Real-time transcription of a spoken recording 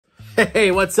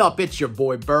Hey, what's up? It's your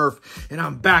boy Burf, and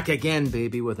I'm back again,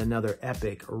 baby, with another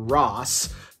epic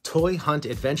Ross toy hunt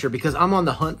adventure because I'm on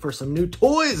the hunt for some new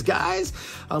toys, guys.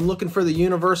 I'm looking for the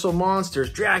Universal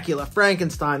Monsters, Dracula,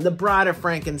 Frankenstein, the Bride of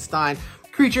Frankenstein,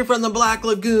 Creature from the Black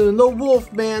Lagoon, the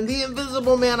Wolf Man, the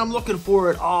Invisible Man. I'm looking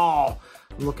for it all.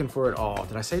 I'm looking for it all.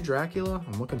 Did I say Dracula?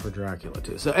 I'm looking for Dracula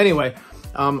too. So anyway,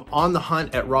 on the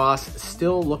hunt at Ross,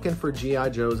 still looking for G.I.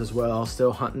 Joes as well.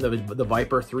 Still hunting the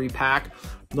Viper 3-pack.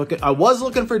 I was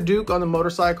looking for Duke on the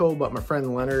motorcycle, but my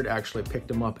friend Leonard actually picked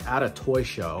him up at a toy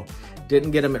show.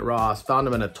 Didn't get him at Ross. Found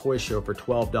him in a toy show for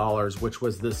 $12, which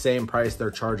was the same price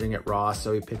they're charging at Ross.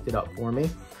 So he picked it up for me.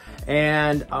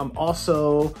 And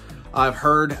also, I've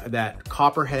heard that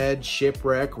Copperhead,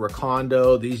 Shipwreck,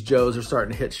 Recondo, these Joes are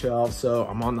starting to hit shelves, so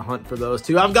I'm on the hunt for those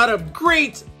too. I've got a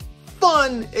great,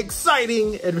 fun,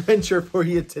 exciting adventure for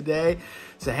you today.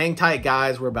 So hang tight,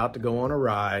 guys. We're about to go on a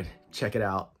ride. Check it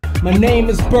out. My name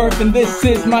is Burf and this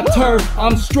is my turf.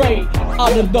 I'm straight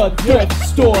out of the thrift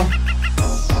store.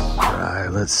 All right,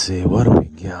 let's see. What do we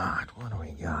got? What do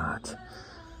we got?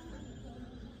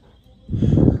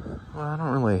 Well, I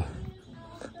don't really...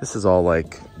 This is all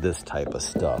like this type of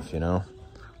stuff, you know?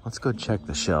 Let's go check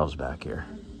the shelves back here.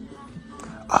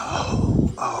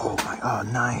 Oh,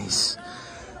 nice.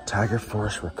 Tiger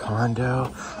Force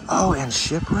Recondo. Oh, and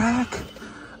Shipwreck.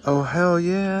 Oh, hell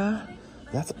yeah.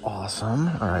 That's awesome.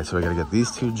 All right, so we gotta get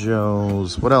these two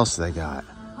Joes. What else do they got?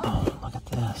 Oh, look at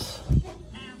this.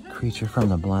 Creature from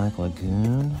the Black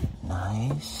Lagoon.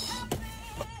 Nice.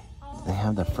 They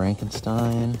have the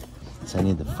Frankenstein. So I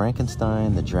need the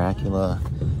Frankenstein, the Dracula,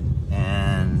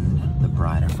 and the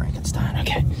Bride of Frankenstein.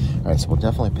 Okay. All right, so we'll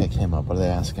definitely pick him up. What are they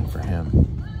asking for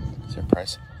him? Is there a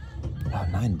price? Oh,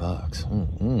 $9.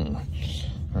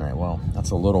 All right, well, that's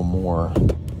a little more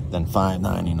than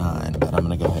 $5.99, but I'm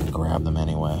going to go ahead and grab them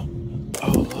anyway.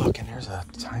 Oh, look, and there's a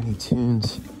Tiny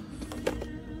Toons,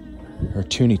 or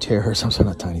Toonie Terrors. I'm sorry,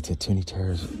 not Tiny Toons, Toonie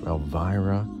Terrors,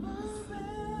 Elvira.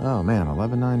 Oh, man,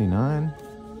 $11.99?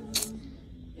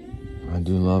 I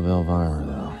do love Elvira,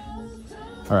 though.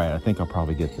 All right, I think I'll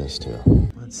probably get this, too.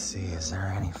 Let's see, is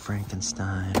there any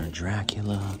Frankenstein or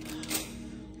Dracula?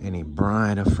 Any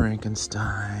Bride of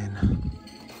Frankenstein?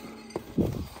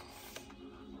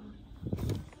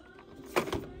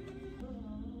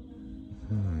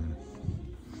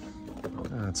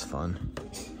 That's fun.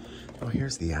 Oh,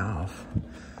 here's the Alf.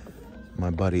 My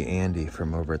buddy Andy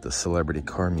from over at the Celebrity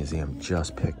Car Museum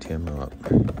just picked him up.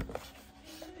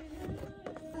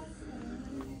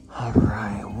 All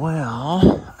right,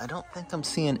 well, I don't think I'm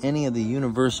seeing any of the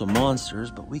Universal Monsters,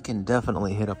 but we can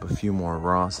definitely hit up a few more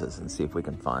Rosses and see if we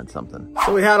can find something.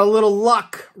 So we had a little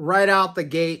luck right out the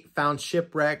gate, found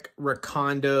Shipwreck,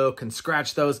 Recondo, can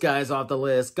scratch those guys off the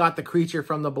list, got the Creature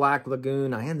from the Black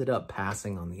Lagoon. I ended up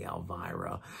passing on the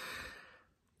Elvira.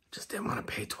 Just didn't want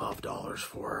to pay $12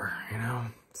 for her, you know?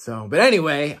 So, but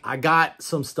anyway, I got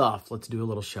some stuff. Let's do a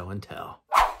little show and tell.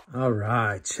 All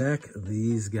right, check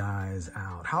these guys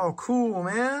out. How cool,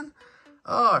 man.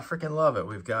 Oh, I freaking love it.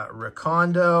 We've got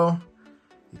Recondo.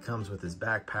 He comes with his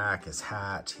backpack, his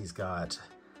hat. He's got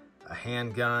a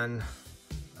handgun,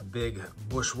 a big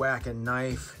bushwhacking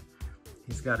knife.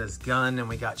 He's got his gun, and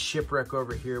we got Shipwreck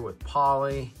over here with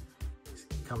Polly.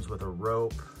 He comes with a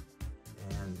rope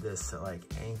and this like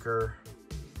anchor.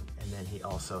 And then he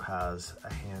also has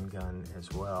a handgun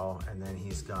as well. And then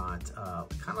he's got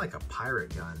kind of like a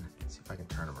pirate gun. Let's see if I can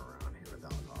turn him around here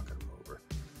without knocking him over.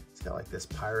 He's got like this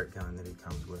pirate gun that he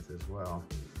comes with as well.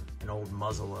 An old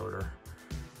muzzleloader.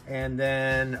 And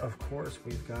then, of course,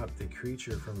 we've got the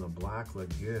Creature from the Black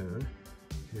Lagoon.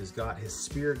 He's got his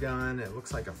spear gun. It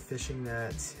looks like a fishing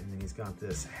net. And then he's got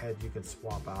this head you can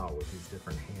swap out with these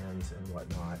different hands and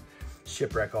whatnot.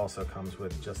 Shipwreck also comes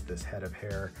with just this head of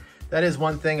hair. That is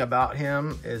one thing about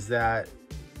him, is that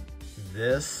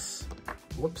this,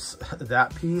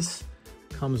 that piece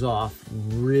comes off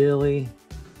really,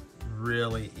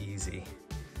 really easy.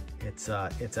 It's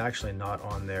actually not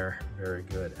on there very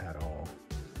good at all.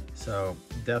 So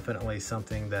definitely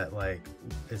something that like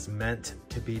is meant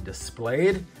to be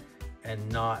displayed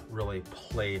and not really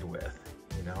played with,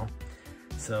 you know?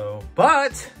 So,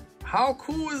 but how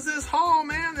cool is this haul,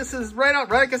 man? This is right out,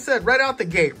 like I said, right out the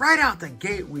gate. Right out the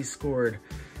gate, we scored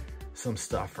some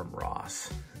stuff from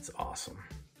Ross. It's awesome.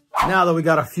 Now that we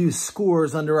got a few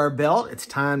scores under our belt, it's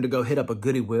time to go hit up a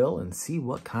Goody Will and see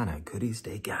what kind of goodies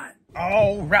they got.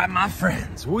 All right, my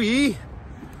friends, we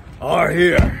are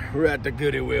here. We're at the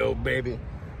Goody Will, baby.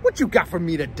 What you got for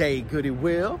me today, Goody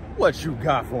Will? What you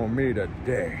got for me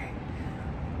today?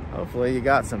 Hopefully you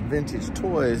got some vintage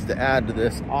toys to add to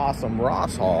this awesome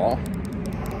Ross haul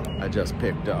I just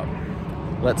picked up.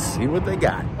 Let's see what they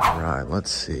got. All right,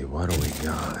 let's see. What do we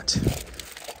got?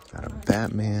 Got a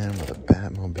Batman with a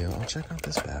Batmobile. Oh, check out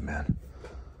this Batman.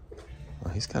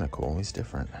 Well, he's kind of cool. He's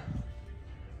different.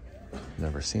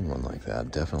 Never seen one like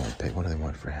that. Definitely pick. What do they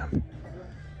want for him?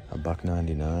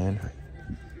 $1.99.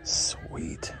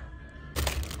 Sweet.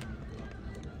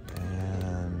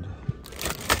 And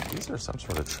these are some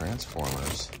sort of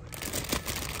Transformers.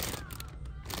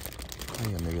 Oh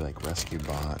yeah, maybe like rescue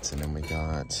bots. And then we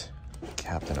got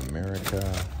Captain America.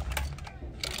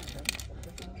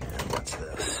 And what's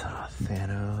this?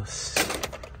 Thanos.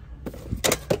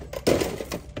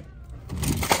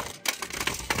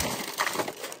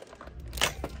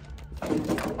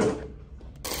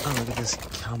 Oh, look at this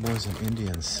Cowboys and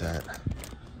Indians set.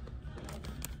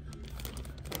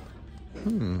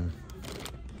 Wonder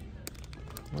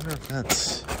if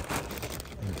that's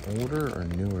an older or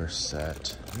newer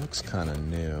set. Looks kind of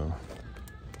new.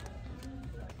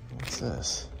 What's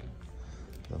this?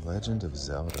 The Legend of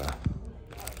Zelda.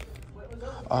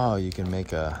 Oh, you can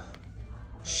make a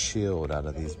shield out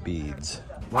of these beads.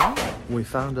 Well, we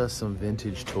found us some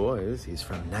vintage toys. He's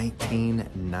from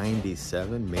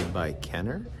 1997, made by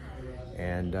Kenner.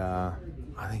 And I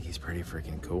think he's pretty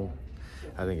freaking cool.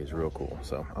 I think he's real cool,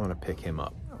 so I'm gonna pick him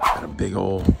up. Got a big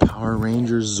old Power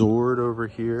Ranger Zord over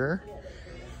here.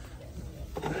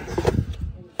 Oh,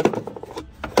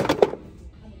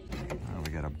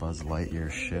 we got a Buzz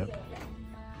Lightyear ship.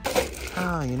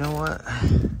 Oh, you know what?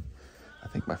 I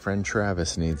think my friend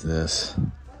Travis needs this.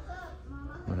 I'm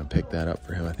gonna pick that up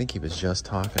for him. I think he was just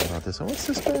talking about this. Oh, what's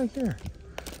this bag here?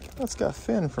 Oh, it's got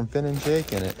Finn from Finn and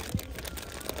Jake in it.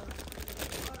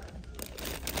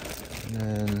 And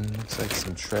then looks like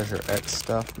some Treasure X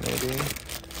stuff, maybe.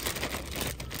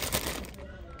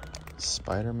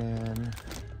 Spider-Man.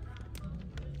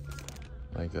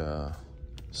 Like a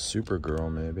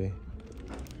Supergirl, maybe.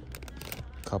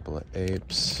 A couple of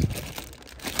apes.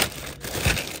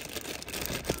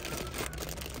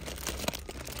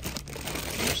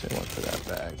 How much they want for that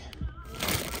bag?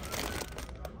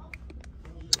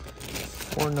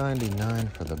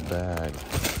 $4.99 for the bag.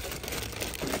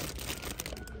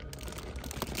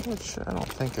 Which I don't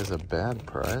think is a bad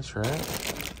price, right?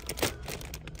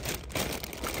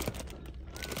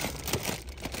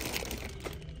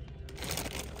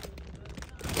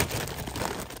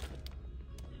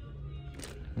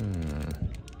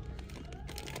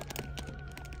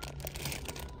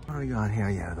 What do we got here?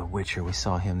 Yeah, The Witcher. We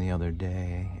saw him the other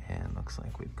day, and looks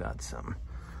like we've got some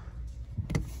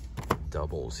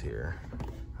doubles here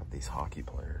of these hockey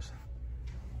players.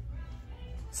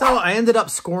 So I ended up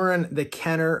scoring the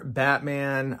Kenner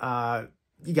Batman.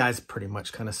 You guys pretty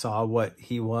much kind of saw what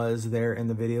he was there in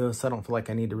the video, so I don't feel like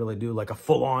I need to really do like a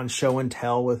full-on show and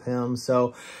tell with him.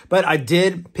 So, but I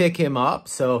did pick him up,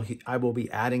 so I will be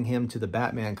adding him to the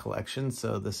Batman collection.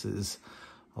 So this is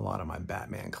a lot of my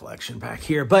Batman collection back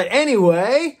here. But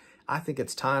anyway, I think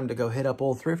it's time to go hit up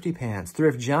old Thrifty Pants,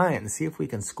 Thrift Giant, and see if we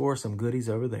can score some goodies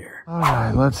over there. All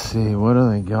right, let's see. What do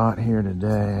they got here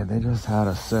today? They just had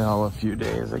a sale a few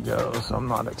days ago, so I'm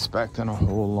not expecting a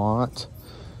whole lot.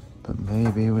 But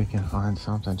maybe we can find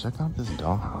something. Check out this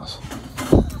dollhouse.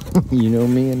 You know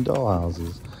me and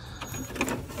dollhouses.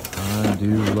 I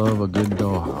do love a good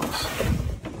dollhouse.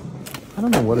 I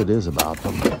don't know what it is about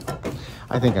them.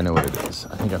 I think I know what it is.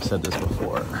 I think I've said this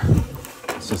before.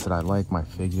 It's just that I like my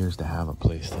figures to have a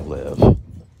place to live.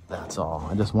 That's all.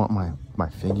 I just want my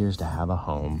figures to have a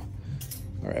home.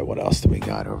 All right, what else do we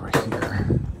got over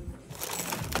here?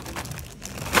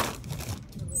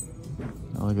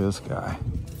 Oh, look at this guy.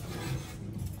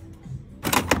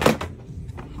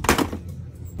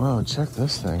 Whoa, check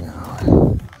this thing out.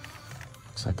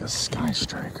 Looks like a Sky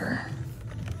Striker.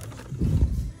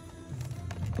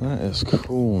 That is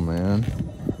cool, man.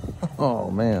 Oh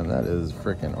man, that is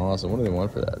freaking awesome. What do they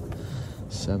want for that?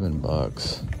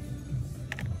 $7.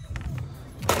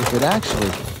 If it actually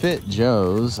fit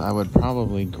Joe's, I would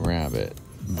probably grab it,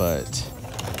 but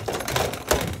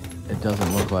it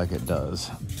doesn't look like it does.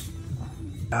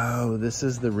 Oh, this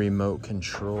is the remote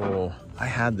control. I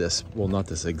had this, well, not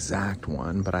this exact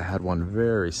one, but I had one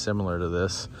very similar to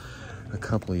this a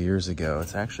couple of years ago.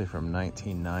 It's actually from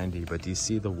 1990, but do you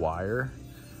see the wire?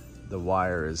 The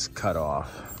wire is cut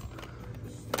off.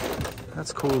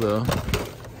 That's cool though.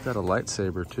 Got a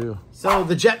lightsaber too. So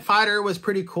the jet fighter was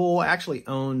pretty cool. I actually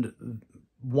owned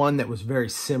one that was very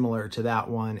similar to that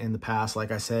one in the past.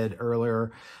 Like I said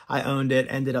earlier, I owned it,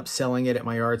 ended up selling it at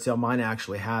my yard sale. Mine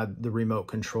actually had the remote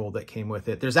control that came with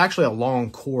it. There's actually a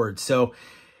long cord. So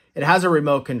it has a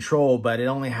remote control, but it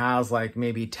only has like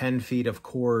maybe 10 feet of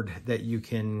cord that you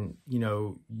can, you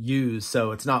know, use.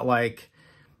 So it's not like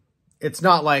It's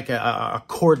not like a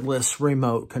cordless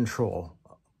remote control.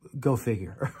 Go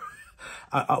figure.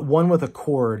 One with a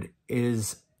cord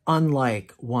is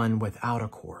unlike one without a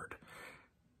cord.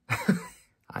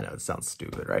 I know it sounds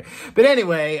stupid, right? But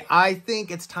anyway, I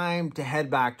think it's time to head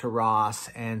back to Ross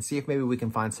and see if maybe we can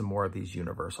find some more of these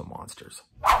Universal monsters.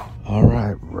 All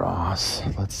right, Ross,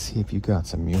 let's see if you got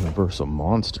some Universal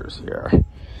monsters here.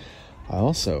 I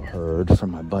also heard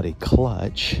from my buddy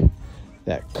Clutch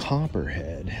that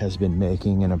Copperhead has been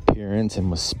making an appearance and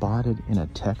was spotted in a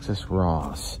Texas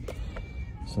Ross.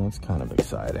 So that's kind of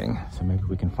exciting. So maybe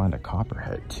we can find a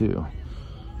Copperhead too.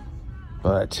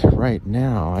 But right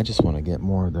now, I just want to get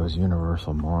more of those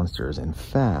Universal monsters. In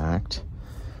fact,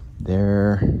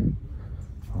 well,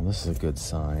 this is a good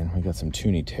sign. We got some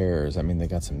Toonie Terrors. I mean, they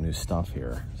got some new stuff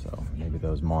here. So maybe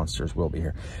those monsters will be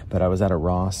here. But I was at a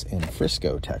Ross in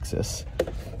Frisco, Texas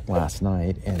last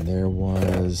night, and there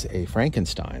was a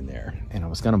Frankenstein there. And I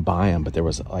was going to buy him, but there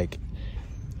was like,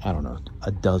 I don't know,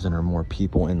 a dozen or more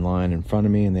people in line in front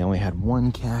of me, and they only had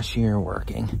one cashier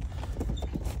working.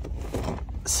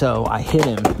 So I hit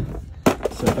him.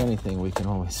 So if anything, we can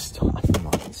always stop. I'm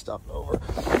knocking stuff over.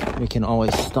 We can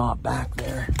always stop back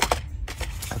there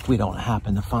if we don't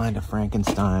happen to find a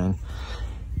Frankenstein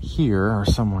here or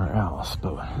somewhere else.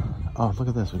 But oh, look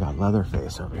at this. We got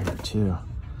Leatherface over here too.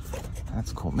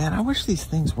 That's cool. Man, I wish these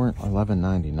things weren't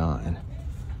 $11.99.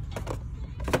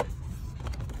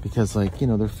 Because, like, you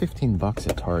know, they're 15 bucks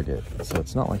at Target. So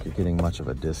it's not like you're getting much of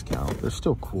a discount. They're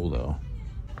still cool though.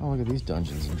 Oh, look at these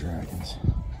Dungeons and Dragons.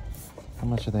 How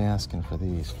much are they asking for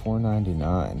these?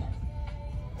 $4.99.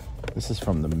 This is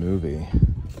from the movie.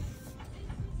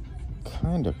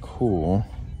 Kind of cool.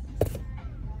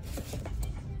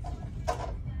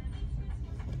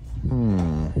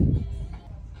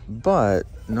 But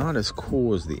not as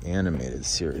cool as the animated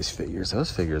series figures.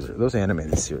 Those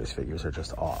animated series figures are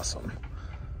just awesome.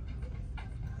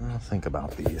 I'll think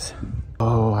about these.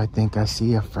 Oh, I think I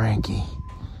see a Frankie.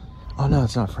 Oh no,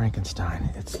 it's not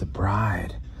Frankenstein. It's the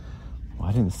bride. Well,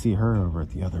 I didn't see her over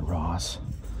at the other Ross.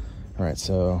 All right,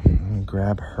 so I'm gonna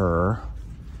grab her.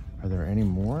 Are there any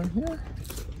more in here?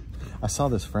 I saw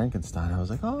this Frankenstein. I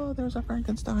was like, oh, there's a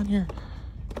Frankenstein here.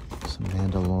 Some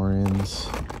Mandalorians.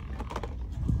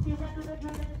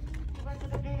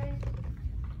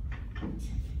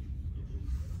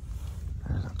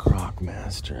 There's a Croc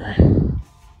Master.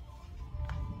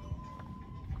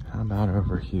 How about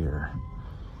over here?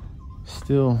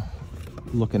 Still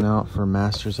looking out for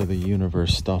Masters of the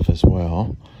Universe stuff as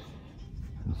well.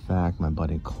 In fact, my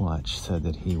buddy Clutch said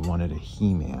that he wanted a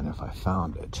He-Man if I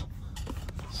found it.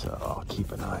 So I'll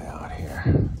keep an eye out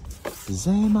here.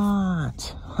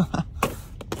 Zaymot!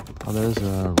 Oh, there's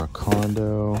a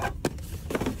Rakondo.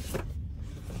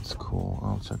 That's cool.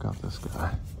 I'll check out this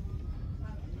guy.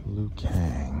 Liu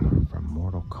Kang from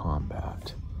Mortal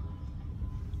Kombat.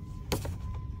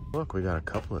 Look, we got a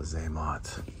couple of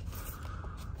Zaymots.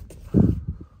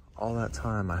 All that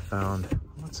time I found,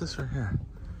 what's this right here?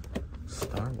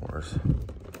 Star Wars.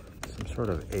 Some sort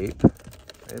of ape,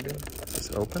 maybe? Is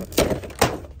this open?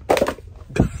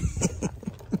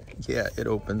 Yeah, it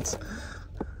opens.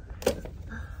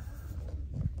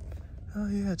 Oh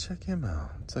yeah, check him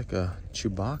out. It's like a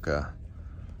Chewbacca,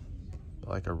 but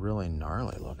like a really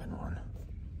gnarly looking one.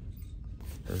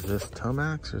 Is this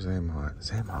Tomax or Zaymot?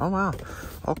 Zaymot, oh wow.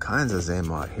 All kinds of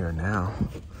Zaymot here now.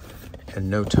 And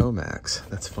no Tomax,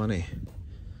 that's funny.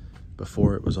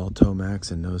 Before it was all Tomax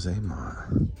and no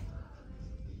Zaymot.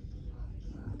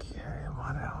 Okay,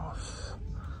 what else?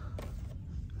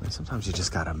 I mean, sometimes you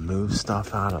just gotta move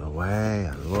stuff out of the way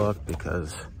and look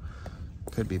because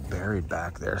it could be buried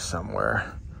back there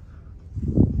somewhere.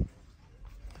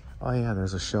 Oh yeah,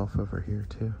 there's a shelf over here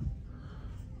too.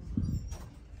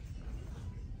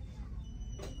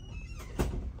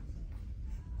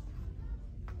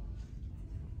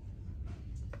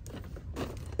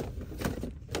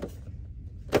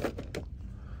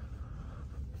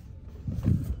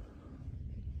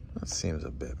 That seems a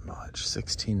bit much.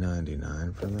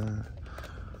 $16.99 for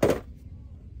that.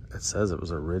 It says it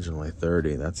was originally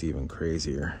 $30. That's even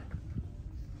crazier.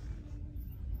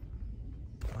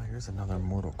 Oh, here's another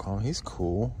Mortal Kombat. He's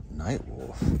cool.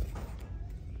 Nightwolf.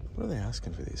 What are they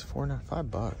asking for these?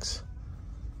 $5.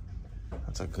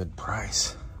 That's a good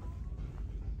price.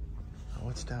 Oh,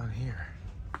 what's down here?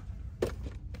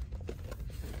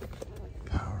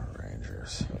 Power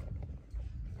Rangers.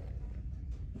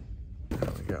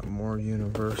 We got more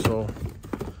Universal.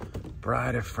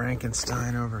 Bride of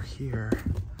Frankenstein over here.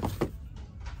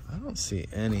 I don't see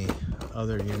any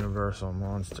other Universal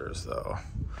monsters though.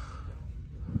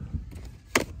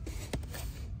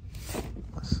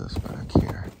 What's this back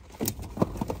here?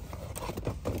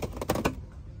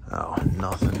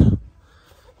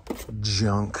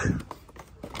 junk.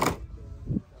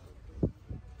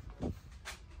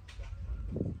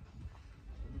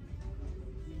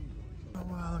 Oh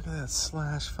wow, look at that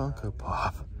Slash Funko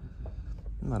Pop.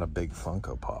 I'm not a big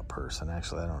Funko Pop person.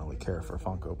 Actually, I don't really care for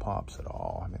Funko Pops at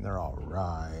all. I mean, they're all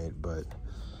right, but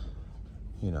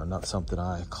you know, not something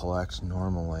I collect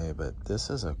normally, but this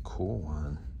is a cool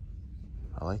one.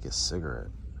 I like his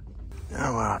cigarette.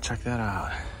 Oh wow, check that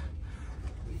out.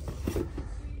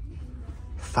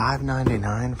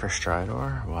 $5.99 for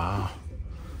Stridor. Wow.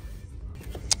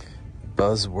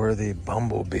 Buzzworthy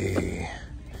Bumblebee.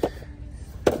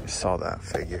 I saw that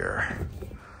figure.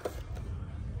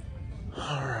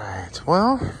 All right,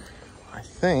 well, I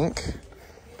think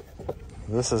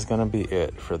this is gonna be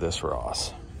it for this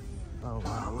Ross. Oh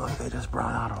wow, look, they just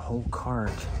brought out a whole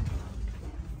cart.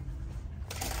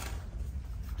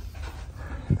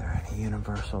 Are there any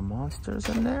Universal Monsters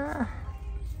in there?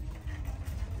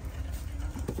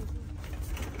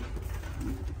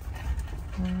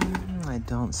 I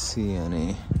don't see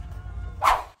any.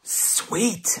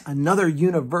 Sweet, another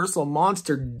Universal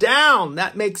Monster down.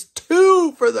 That makes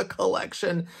 2 for the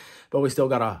collection, but we still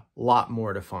got a lot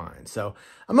more to find. So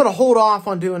I'm gonna hold off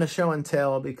on doing a show and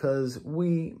tell because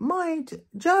we might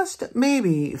just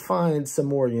maybe find some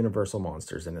more Universal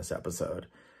Monsters in this episode.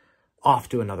 Off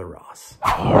to another Ross.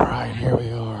 All right, here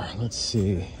we are. Let's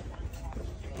see.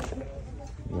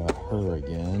 We got her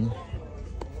again.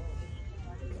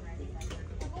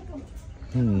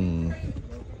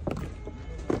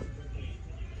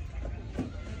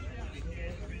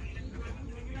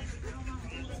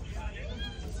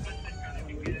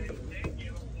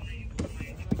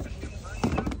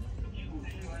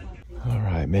 All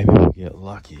right, maybe we'll get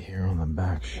lucky here on the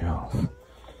back shelf.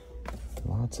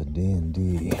 Lots of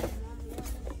D&D.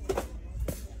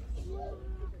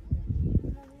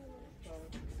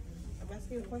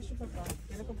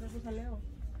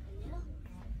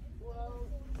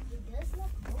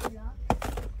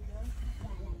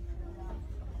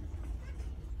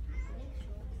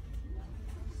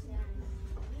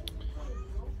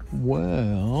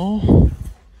 Well,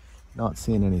 not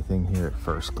seeing anything here at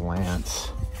first glance.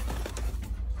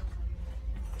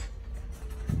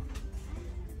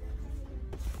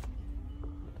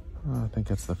 I think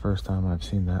that's the first time I've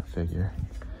seen that figure.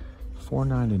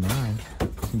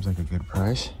 $4.99 seems like a good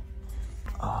price.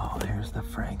 Oh, there's the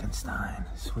Frankenstein.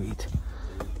 Sweet.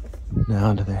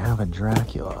 Now, do they have a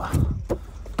Dracula?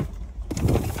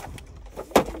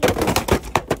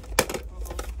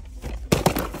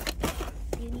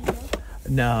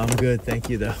 No, I'm good. Thank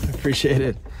you, though. Appreciate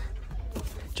it.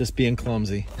 Just being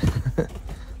clumsy.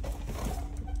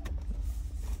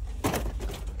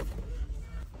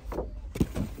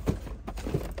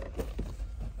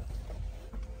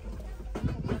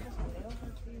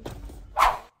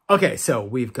 Okay, so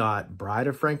we've got Bride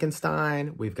of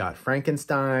Frankenstein, we've got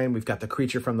the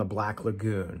creature from the Black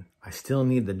Lagoon. I still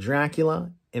need the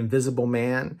Dracula, Invisible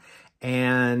Man,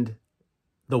 and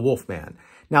the Wolfman.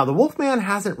 Now, the Wolfman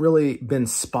hasn't really been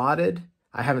spotted.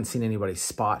 I haven't seen anybody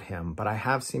spot him, but I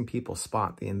have seen people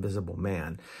spot the Invisible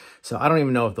Man. So I don't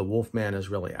even know if the Wolfman is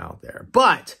really out there.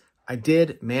 But I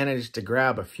did manage to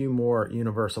grab a few more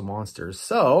Universal Monsters.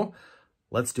 So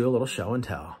let's do a little show and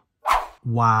tell.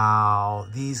 Wow,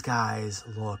 these guys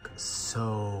look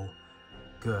so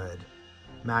good.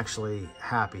 I'm actually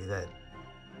happy that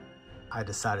I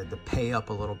decided to pay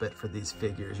up a little bit for these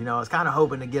figures. You know, I was kind of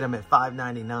hoping to get them at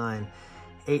 $5.99,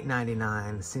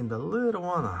 $8.99. Seemed a little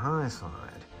on the high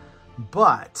side,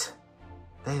 but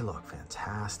they look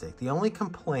fantastic. The only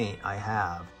complaint I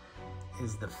have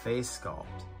is the face sculpt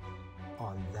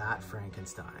on that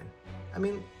Frankenstein. I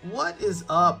mean, what is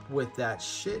up with that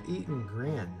shit-eating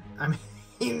grin? I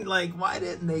mean, like, why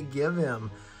didn't they give him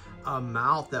a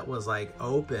mouth that was, like,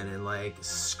 open and, like,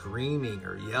 screaming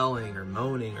or yelling or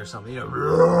moaning or something? You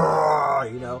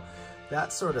know,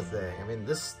 that sort of thing. I mean,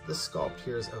 this sculpt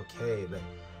here is okay, but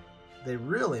they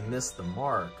really missed the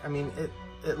mark. I mean,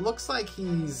 it looks like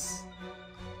he's...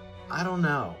 I don't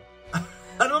know.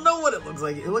 I don't know what it looks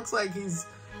like. It looks like he's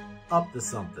up to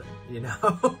something, you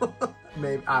know?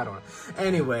 Maybe, I don't know.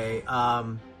 Anyway,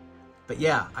 but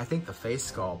yeah, I think the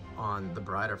face sculpt on the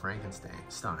Bride of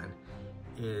Frankenstein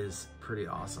is pretty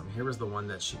awesome. Here was the one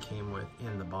that she came with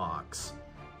in the box.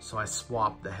 So I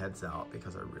swapped the heads out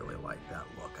because I really like that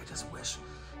look. I just wish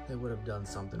they would have done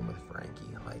something with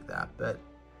Frankie like that. But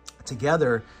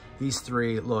together, these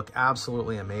three look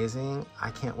absolutely amazing.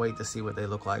 I can't wait to see what they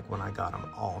look like when I got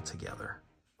them all together.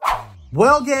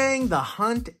 Well, gang, the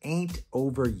hunt ain't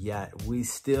over yet. We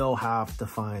still have to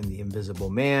find the Invisible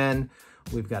Man.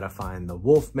 we've got to find the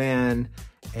Wolfman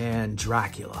and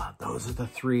Dracula. Those are the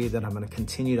 3 that I'm going to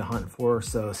continue to hunt for.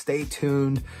 So stay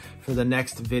tuned for the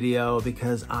next video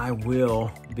because I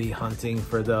will be hunting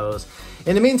for those.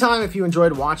 In the meantime, if you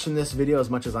enjoyed watching this video as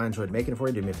much as I enjoyed making it for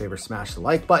you, do me a favor, smash the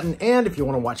like button. And if you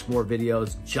want to watch more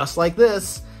videos just like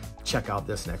this, check out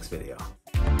this next video.